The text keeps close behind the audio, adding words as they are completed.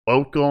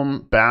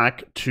Welcome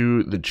back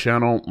to the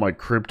channel, my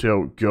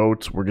crypto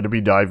goats. We're going to be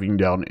diving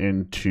down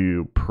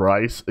into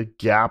price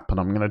gap, and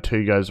I'm going to tell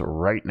you guys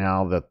right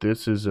now that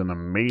this is an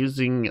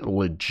amazing,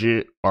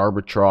 legit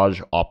arbitrage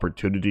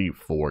opportunity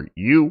for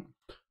you.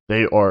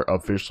 They are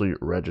officially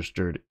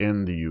registered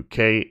in the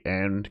UK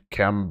and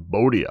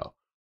Cambodia,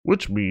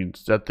 which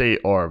means that they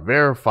are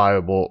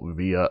verifiable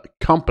via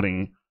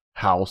company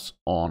house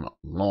on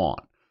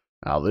lawn.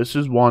 Now, this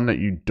is one that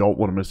you don't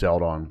want to miss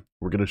out on.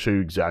 We're going to show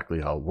you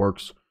exactly how it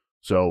works.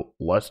 So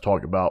let's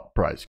talk about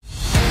price.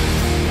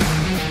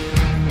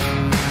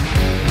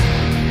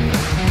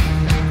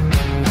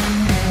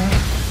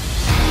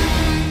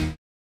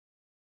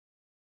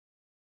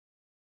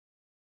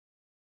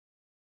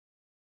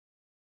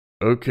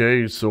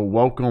 Okay, so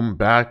welcome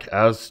back.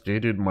 As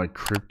stated, my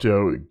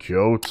crypto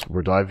goats,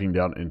 we're diving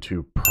down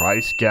into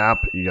price gap.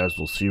 You guys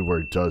will see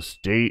where it does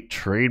state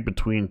trade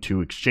between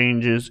two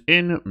exchanges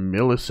in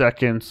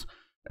milliseconds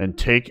and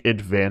take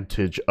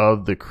advantage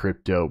of the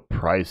crypto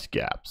price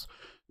gaps.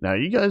 Now,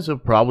 you guys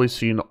have probably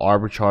seen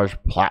arbitrage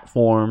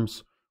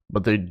platforms,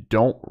 but they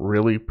don't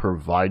really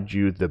provide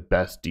you the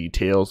best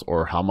details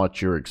or how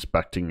much you're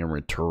expecting in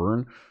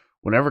return.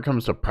 Whenever it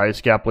comes to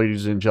price gap,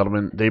 ladies and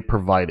gentlemen, they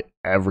provide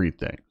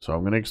everything. So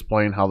I'm going to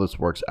explain how this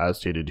works as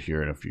stated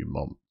here in a few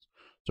moments.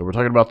 So we're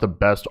talking about the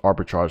best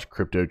arbitrage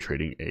crypto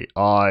trading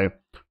AI,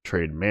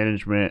 trade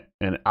management,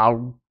 and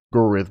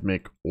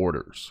algorithmic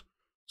orders.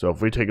 So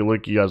if we take a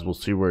look, you guys will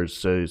see where it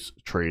says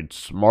trade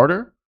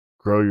smarter,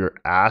 grow your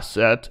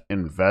asset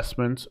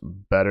investments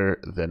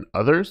better than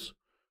others,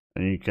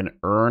 and you can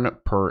earn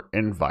per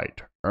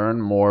invite,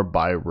 earn more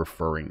by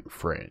referring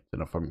friends.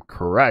 And if I'm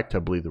correct, I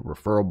believe the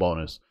referral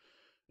bonus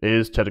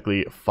is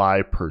technically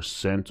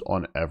 5%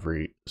 on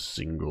every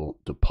single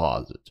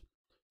deposit.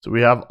 So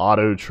we have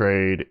auto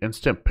trade,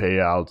 instant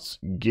payouts,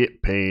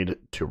 get paid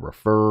to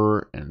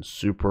refer, and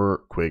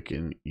super quick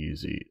and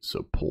easy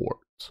support.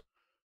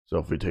 So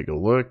if we take a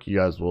look, you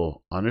guys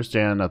will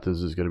understand that this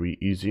is going to be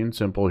easy and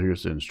simple.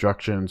 Here's the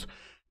instructions.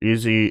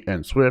 Easy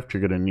and swift.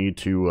 You're going to need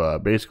to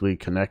basically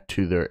connect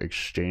to their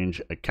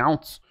exchange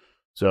accounts.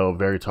 So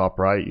very top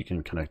right, you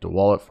can connect a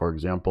wallet. For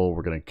example,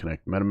 we're going to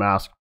connect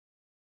MetaMask.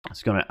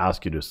 It's going to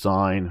ask you to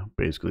sign.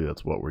 Basically,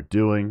 that's what we're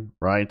doing,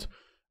 right?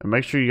 And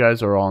make sure you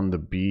guys are on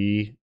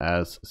the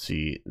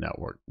BSC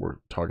network. We're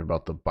talking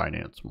about the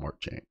Binance Smart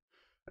Chain.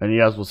 And you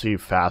guys will see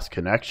fast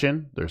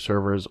connection. Their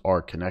servers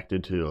are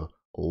connected to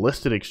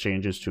listed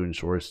exchanges to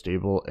ensure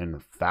stable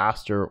and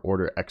faster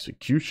order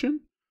execution.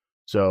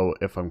 So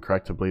if I'm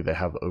correct, I believe they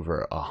have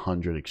over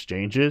 100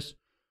 exchanges.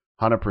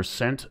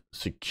 100%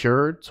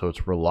 secured, so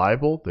it's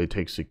reliable. They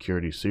take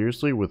security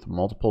seriously with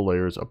multiple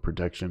layers of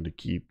protection to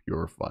keep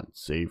your funds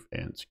safe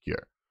and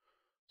secure.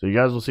 So you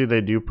guys will see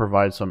they do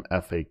provide some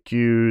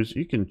FAQs.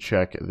 You can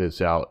check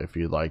this out if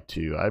you'd like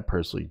to. I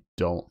personally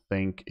don't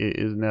think it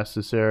is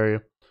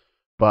necessary,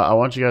 but I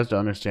want you guys to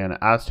understand,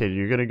 as stated,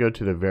 you're going to go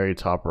to the very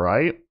top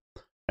right,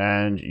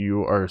 and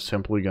you are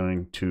simply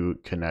going to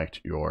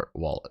connect your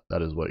wallet.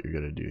 That is what you're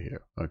going to do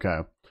here. Okay.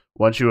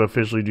 Once you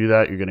officially do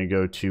that, you're going to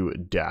go to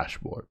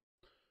dashboard.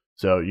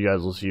 So you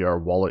guys will see our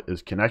wallet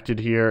is connected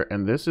here,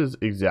 and this is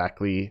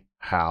exactly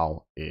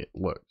how it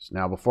looks.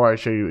 Now, before I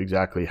show you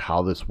exactly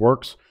how this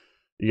works,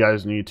 you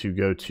guys need to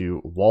go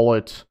to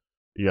wallet.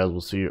 You guys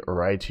will see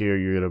right here,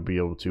 you're going to be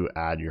able to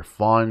add your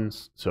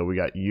funds. So we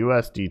got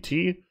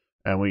USDT.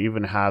 And we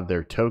even have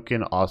their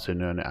token, also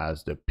known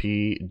as the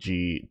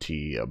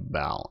PGT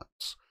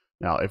balance.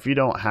 Now, if you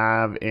don't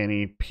have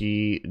any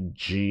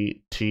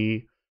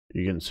PGT,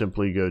 you can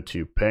simply go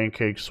to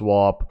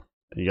PancakeSwap.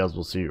 And you guys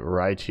will see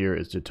right here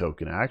is the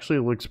token. It actually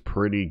looks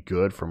pretty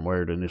good from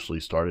where it initially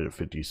started at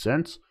 50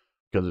 cents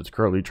because it's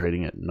currently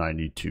trading at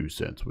 92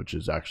 cents, which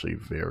is actually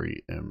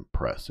very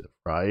impressive,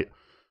 right?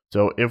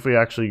 So if we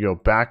actually go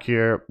back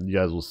here, you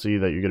guys will see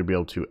that you're going to be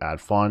able to add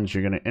funds.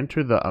 You're going to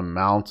enter the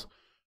amount.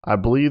 I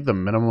believe the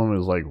minimum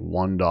is like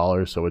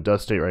 $1, so it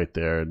does state right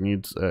there. It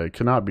needs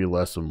cannot be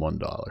less than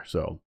 $1.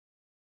 So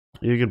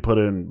you can put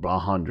in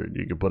 100,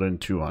 you can put in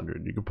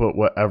 200, you can put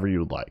whatever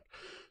you like.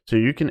 So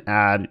you can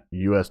add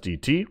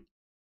USDT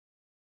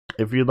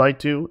if you'd like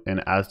to,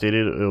 and as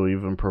stated, it will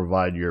even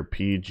provide your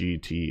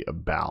PGT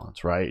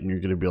balance, right? And you're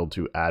going to be able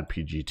to add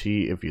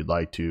PGT if you'd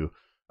like to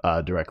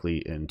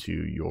directly into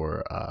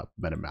your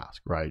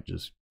MetaMask, right?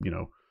 Just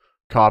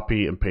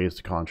copy and paste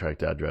the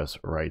contract address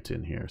right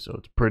in here. So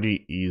it's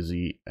pretty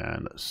easy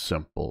and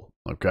simple.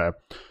 Okay.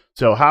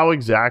 So how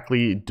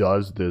exactly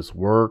does this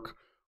work?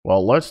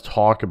 Well, let's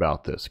talk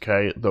about this.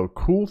 Okay. The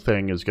cool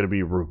thing is going to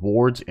be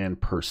rewards and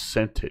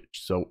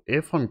percentage. So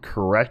if I'm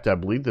correct, I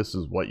believe this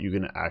is what you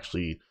can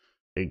actually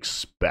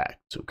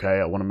expect. Okay.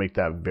 I want to make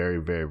that very,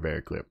 very,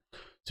 very clear.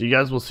 So you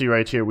guys will see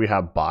right here, we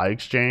have buy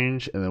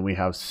exchange, and then we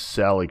have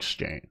sell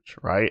exchange,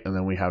 right? And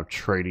then we have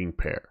trading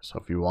pairs. So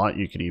if you want,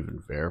 you can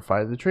even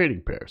verify the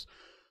trading pairs.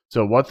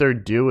 So what they're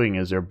doing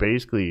is they're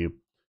basically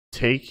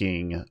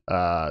taking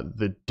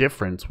the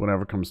difference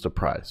whenever it comes to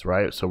price,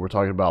 right? So we're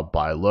talking about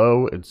buy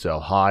low and sell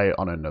high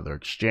on another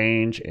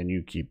exchange, and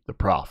you keep the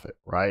profit,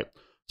 right?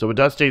 So it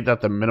does state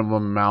that the minimum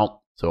amount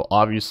So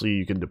obviously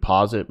you can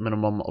deposit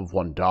minimum of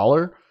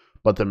 $1,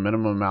 but the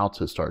minimum amount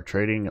to start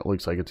trading, it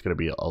looks like it's going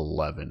to be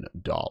 $11.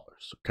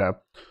 Okay,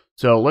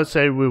 so let's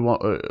say we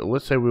want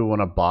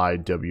to buy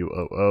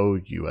WOO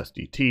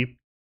USDT.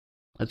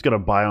 It's going to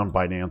buy on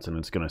Binance and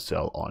it's going to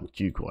sell on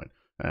KuCoin.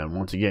 And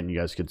once again, you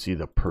guys can see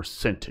the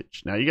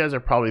percentage. Now, you guys are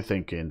probably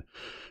thinking,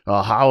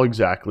 how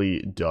exactly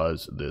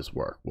does this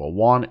work? Well,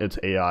 one, it's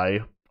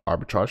AI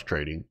arbitrage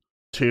trading.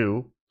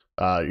 Two,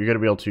 you're going to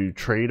be able to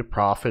trade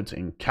profits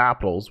in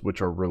capitals,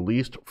 which are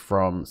released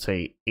from,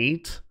 say,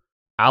 8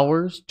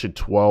 hours to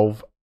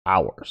 12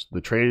 hours.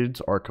 The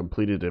trades are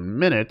completed in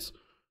minutes,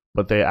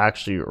 but they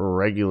actually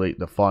regulate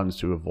the funds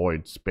to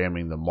avoid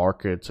spamming the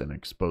markets and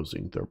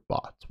exposing their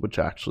bots, which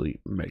actually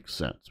makes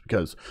sense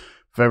because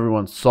if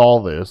everyone saw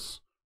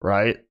this,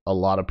 right, a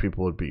lot of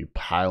people would be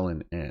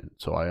piling in.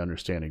 So I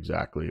understand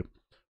exactly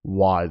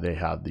why they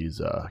have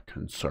these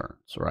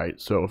concerns, right?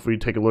 So if we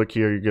take a look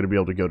here, you're going to be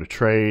able to go to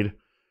trade.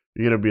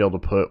 You're going to be able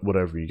to put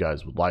whatever you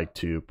guys would like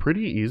to.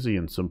 Pretty easy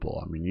and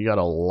simple. I mean, you got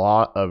a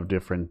lot of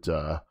different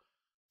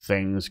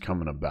things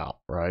coming about,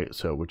 right?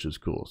 So which is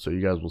cool. So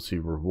you guys will see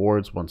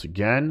rewards once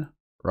again,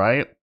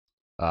 right?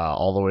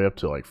 All the way up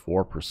to like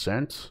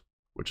 4%,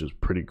 which is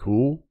pretty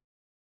cool.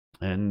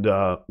 And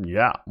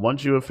yeah,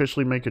 once you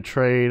officially make a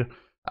trade,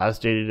 as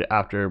stated,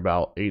 after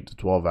about 8 to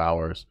 12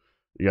 hours,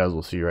 you guys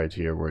will see right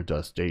here where it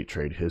does state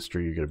trade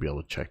history. You're going to be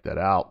able to check that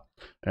out.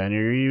 And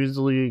you're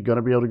usually going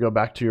to be able to go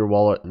back to your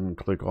wallet and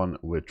click on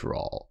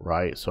withdrawal,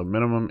 right? So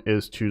minimum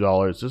is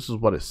 $2. This is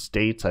what it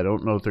states. I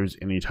don't know if there's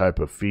any type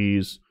of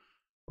fees,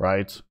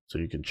 right? So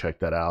you can check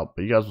that out.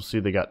 But you guys will see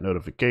they got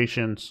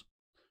notifications.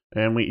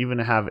 And we even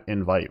have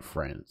invite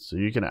friends. So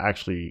you can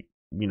actually,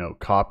 you know,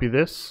 copy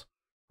this,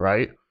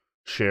 right?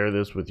 Share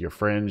this with your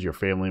friends, your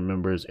family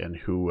members, and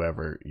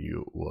whoever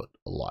you would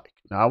like.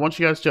 Now, I want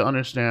you guys to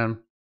understand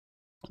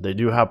they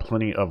do have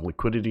plenty of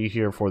liquidity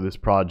here for this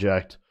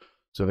project.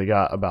 So they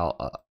got about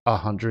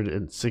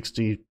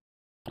 160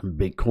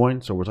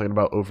 Bitcoin. So we're talking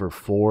about over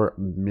 $4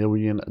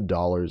 million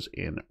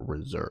in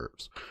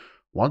reserves.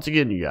 Once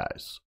again, you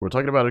guys, we're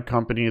talking about a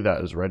company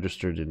that is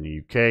registered in the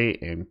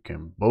UK and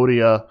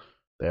Cambodia.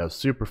 They have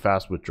super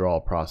fast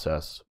withdrawal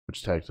process,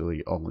 which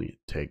technically only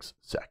takes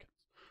seconds.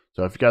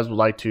 So if you guys would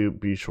like to,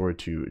 be sure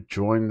to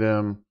join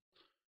them.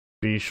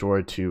 Be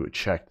sure to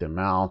check them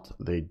out.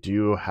 They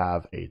do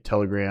have a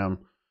Telegram.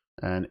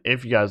 And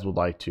if you guys would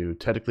like to,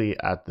 technically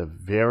at the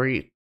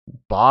very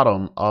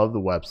bottom of the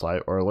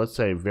website, or let's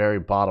say very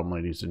bottom,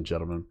 ladies and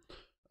gentlemen,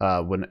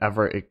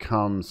 whenever it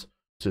comes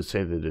to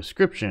say the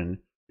description,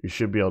 you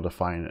should be able to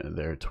find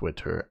their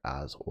Twitter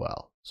as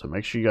well. So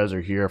make sure you guys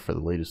are here for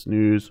the latest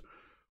news,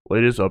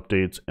 latest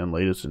updates, and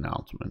latest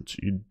announcements.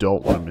 You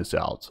don't want to miss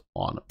out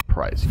on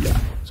price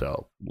gap.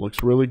 So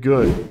looks really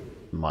good,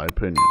 in my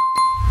opinion.